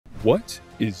What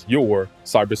is your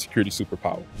cybersecurity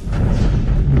superpower?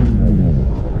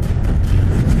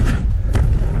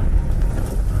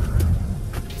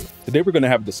 Today, we're going to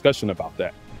have a discussion about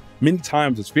that. Many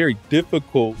times, it's very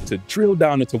difficult to drill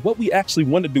down into what we actually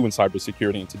want to do in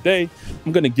cybersecurity. And today,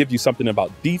 I'm going to give you something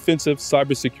about defensive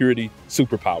cybersecurity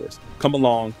superpowers. Come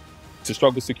along to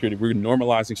Struggle Security. We're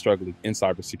normalizing struggling in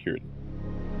cybersecurity.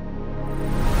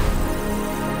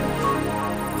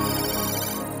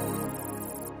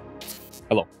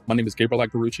 Hello, my name is Gabriel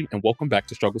Garucci, and welcome back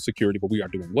to Struggle Security, where we are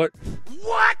doing what?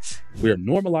 What? We are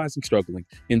normalizing struggling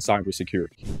in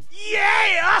cybersecurity.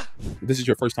 Yeah! If this is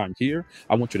your first time here,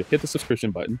 I want you to hit the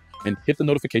subscription button and hit the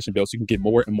notification bell so you can get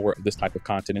more and more of this type of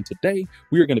content. And today,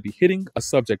 we are going to be hitting a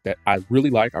subject that I really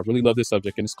like. I really love this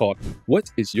subject, and it's called,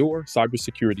 what is your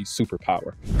cybersecurity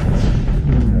superpower?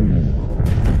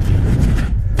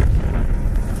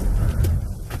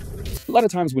 A lot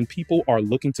of times when people are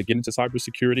looking to get into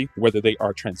cybersecurity, whether they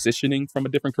are transitioning from a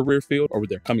different career field or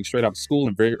they're coming straight out of school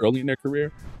and very early in their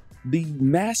career, the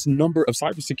mass number of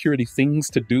cybersecurity things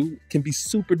to do can be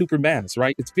super duper mass,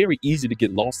 right? It's very easy to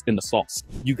get lost in the sauce.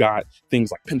 You got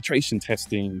things like penetration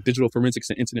testing, digital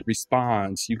forensics and incident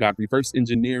response. You got reverse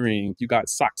engineering. You got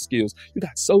SOC skills. You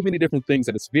got so many different things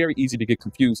that it's very easy to get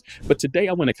confused. But today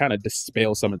I want to kind of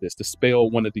dispel some of this, dispel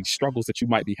one of these struggles that you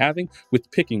might be having with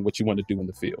picking what you want to do in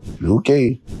the field.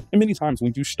 Okay. And many times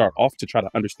when you start off to try to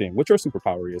understand what your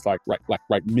superpower is, like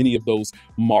many of those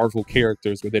Marvel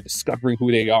characters where they're discovering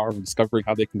who they are and discovering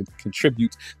how they can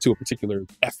contribute to a particular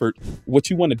effort, what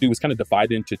you want to do is kind of divide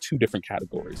it into two different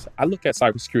categories. I look at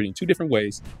cybersecurity in two different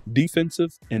ways: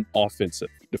 defensive and offensive,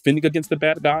 defending against the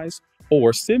bad guys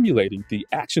or simulating the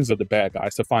actions of the bad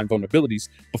guys to find vulnerabilities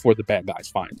before the bad guys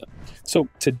find them. So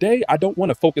today, I don't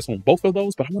want to focus on both of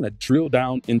those, but I want to drill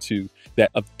down into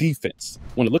that of defense.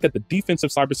 I want to look at the defensive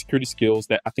cybersecurity skills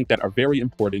that I think that are very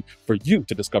important for you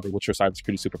to discover what your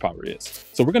cybersecurity superpower is.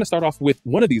 So we're going to start off with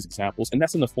one of these examples, and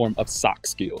that's in the form of SOC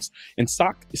skills. And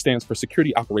SOC stands for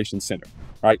Security Operations Center,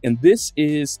 right? And this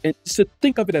is, and so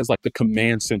think of it as like the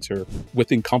command center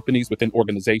within companies, within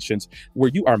organizations, where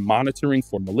you are monitoring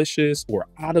for malicious or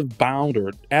out of bound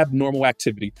or abnormal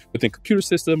activity within computer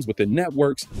systems, within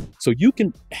networks, so you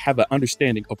can have an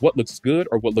understanding of what looks good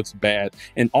or what looks bad,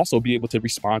 and also be able to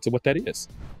respond to what that is.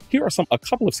 Here are a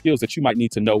couple of skills that you might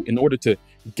need to know in order to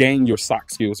gain your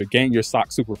SOC skills or gain your SOC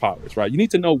superpowers, right? You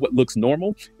need to know what looks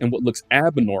normal and what looks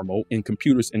abnormal in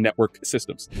computers and network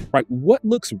systems, right? What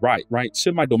looks right?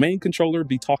 Should my domain controller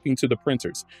be talking to the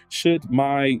printers? Should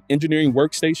my engineering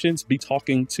workstations be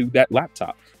talking to that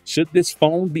laptop? Should this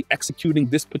phone be executing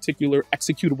this particular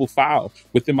executable file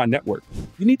within my network?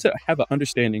 You need to have an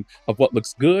understanding of what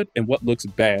looks good and what looks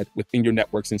bad within your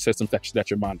networks and systems that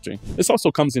you're monitoring. This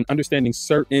also comes in understanding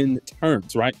certain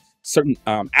terms, right? Certain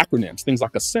acronyms, things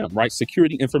like a SIM, right?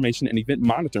 Security Information and Event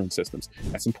Monitoring Systems.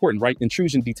 That's important, right?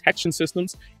 Intrusion detection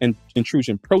systems and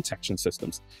intrusion protection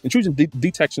systems. Intrusion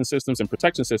detection systems and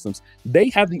protection systems, they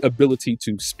have the ability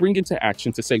to spring into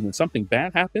action to say when something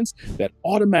bad happens, that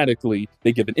automatically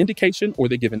they give an indication or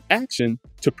they give an action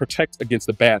to protect against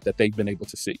the bad that they've been able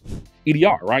to see.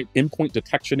 EDR, right? Endpoint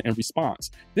detection and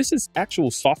response. This is actual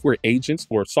software agents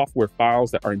or software files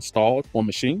that are installed on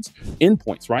machines,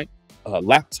 endpoints, right?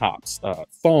 Laptops,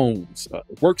 phones,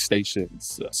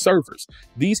 workstations, servers.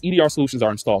 These EDR solutions are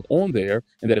installed on there,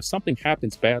 and that if something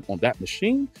happens bad on that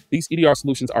machine, these EDR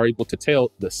solutions are able to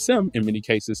tell the SIM in many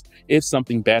cases if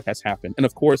something bad has happened. And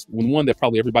of course, one that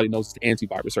probably everybody knows is the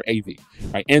antivirus or AV.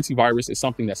 Right? Antivirus is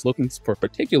something that's looking for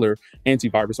particular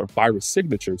antivirus or virus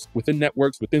signatures within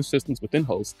networks, within systems, within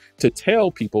hosts to tell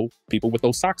people with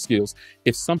those SOC skills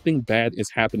if something bad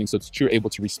is happening so that you're able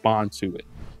to respond to it.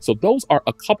 So those are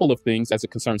a couple of things as it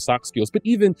concerns SOC skills, but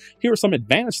even here are some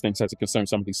advanced things as it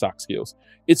concerns some of these SOC skills.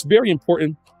 It's very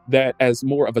important that as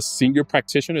more of a senior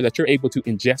practitioner that you're able to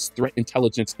ingest threat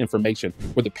intelligence information,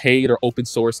 whether paid or open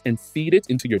source, and feed it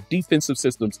into your defensive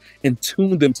systems and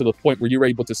tune them to the point where you're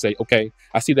able to say, okay,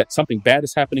 I see that something bad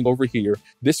is happening over here.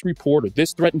 This report or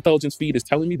this threat intelligence feed is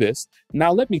telling me this.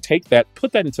 Now let me take that,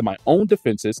 put that into my own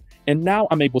defenses, and now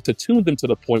I'm able to tune them to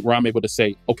the point where I'm able to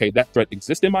say, okay, that threat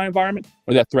exists in my environment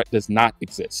or that threat does not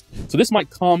exist. So this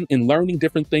might come in learning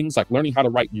different things like learning how to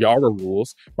write Yara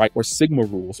rules, right, or Sigma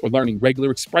rules, or learning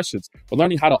regular expressions, or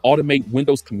learning how to automate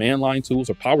Windows command line tools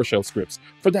or PowerShell scripts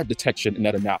for that detection and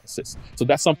that analysis. So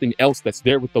that's something else that's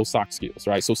there with those SOC skills,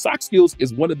 right? So SOC skills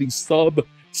is one of these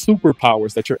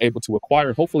superpowers that you're able to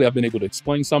acquire. Hopefully I've been able to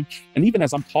explain some. And even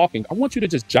as I'm talking, I want you to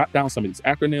just jot down some of these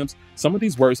acronyms, some of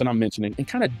these words that I'm mentioning, and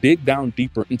kind of dig down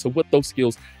deeper into what those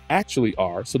skills actually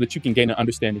are so that you can gain an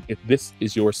understanding if this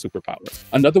is your superpower.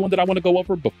 Another one that I want to go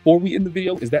over before we end the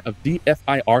video is that of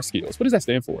DFIR skills. What does that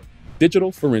stand for?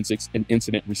 Digital Forensics and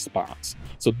Incident Response.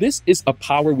 So this is a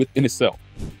power within itself.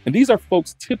 And these are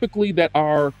folks typically that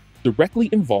are directly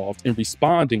involved in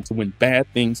responding to when bad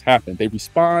things happen. They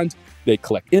respond, they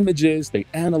collect images, they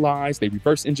analyze, they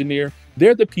reverse engineer.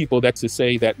 They're the people that to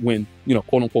say that when,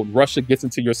 quote unquote, Russia gets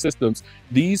into your systems,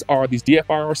 these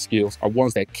DFIR skills are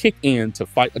ones that kick in to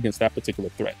fight against that particular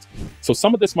threat. So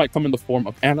some of this might come in the form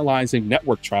of analyzing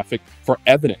network traffic for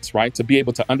evidence, right? To be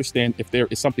able to understand if there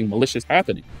is something malicious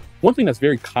happening. One thing that's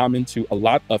very common to a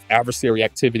lot of adversary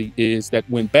activity is that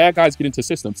when bad guys get into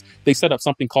systems, they set up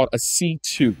something called a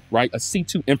C2, right? A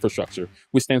C2 infrastructure,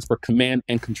 which stands for command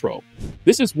and control.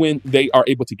 This is when they are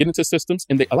able to get into systems,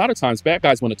 and a lot of times bad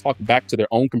guys want to talk back to their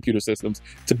own computer systems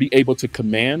to be able to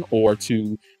command or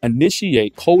to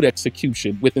initiate code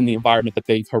execution within the environment that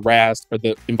they've harassed or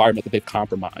the environment that they've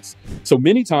compromised. So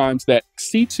many times that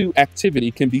C2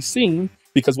 activity can be seen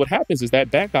because what happens is that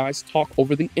bad guys talk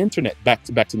over the internet back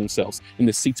to themselves in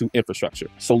the C2 infrastructure.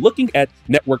 So looking at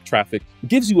network traffic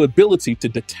gives you ability to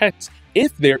detect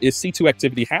if there is C2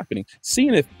 activity happening,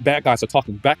 seeing if bad guys are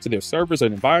talking back to their servers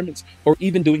and environments, or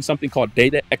even doing something called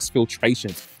data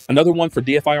exfiltration. Another one for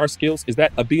DFIR skills is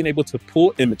that of being able to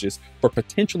pull images for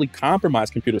potentially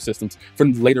compromised computer systems for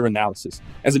later analysis.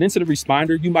 As an incident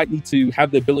responder, you might need to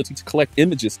have the ability to collect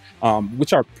images,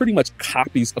 which are pretty much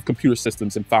copies of computer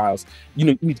systems and files.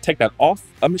 You need to take that off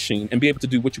a machine and be able to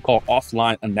do what you call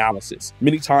offline analysis.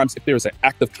 Many times, if there's an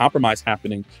active compromise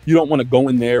happening, you don't want to go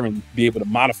in there and be able to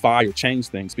modify or change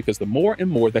things, because the more and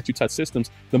more that you touch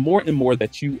systems, the more and more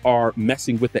that you are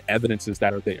messing with the evidences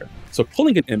that are there. So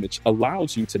pulling an image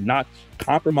allows you to not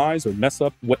compromise or mess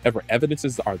up whatever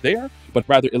evidences are there, but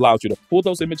rather it allows you to pull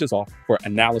those images off for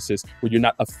analysis where you're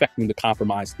not affecting the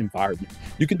compromised environment.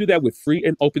 You can do that with free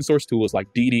and open source tools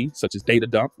like DD, such as Data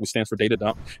Dump, which stands for Data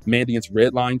Dump, Mandiant's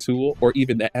Redline tool, or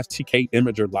even the FTK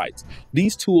Imager Lite.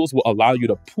 These tools will allow you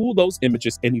to pull those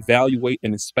images and evaluate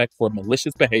and inspect for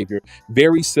malicious behavior,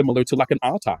 very similar to like an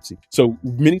autopsy. So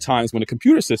many times when a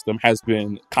computer system has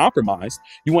been compromised,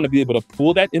 you want to be able to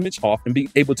pull that image off and be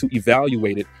able to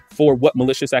evaluate it for what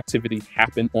malicious activity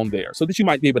happened on there, so that you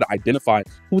might be able to identify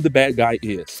who the bad guy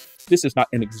is. This is not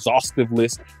an exhaustive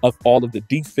list of all of the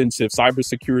defensive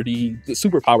cybersecurity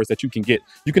superpowers that you can get.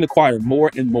 You can acquire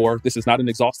more and more. This is not an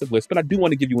exhaustive list, but I do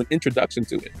want to give you an introduction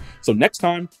to it. So next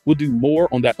time, we'll do more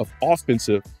on that of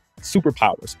offensive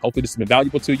superpowers. Hopefully this has been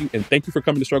valuable to you, and thank you for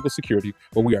coming to Struggle Security,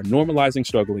 where we are normalizing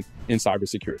struggling in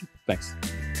cybersecurity. Thanks.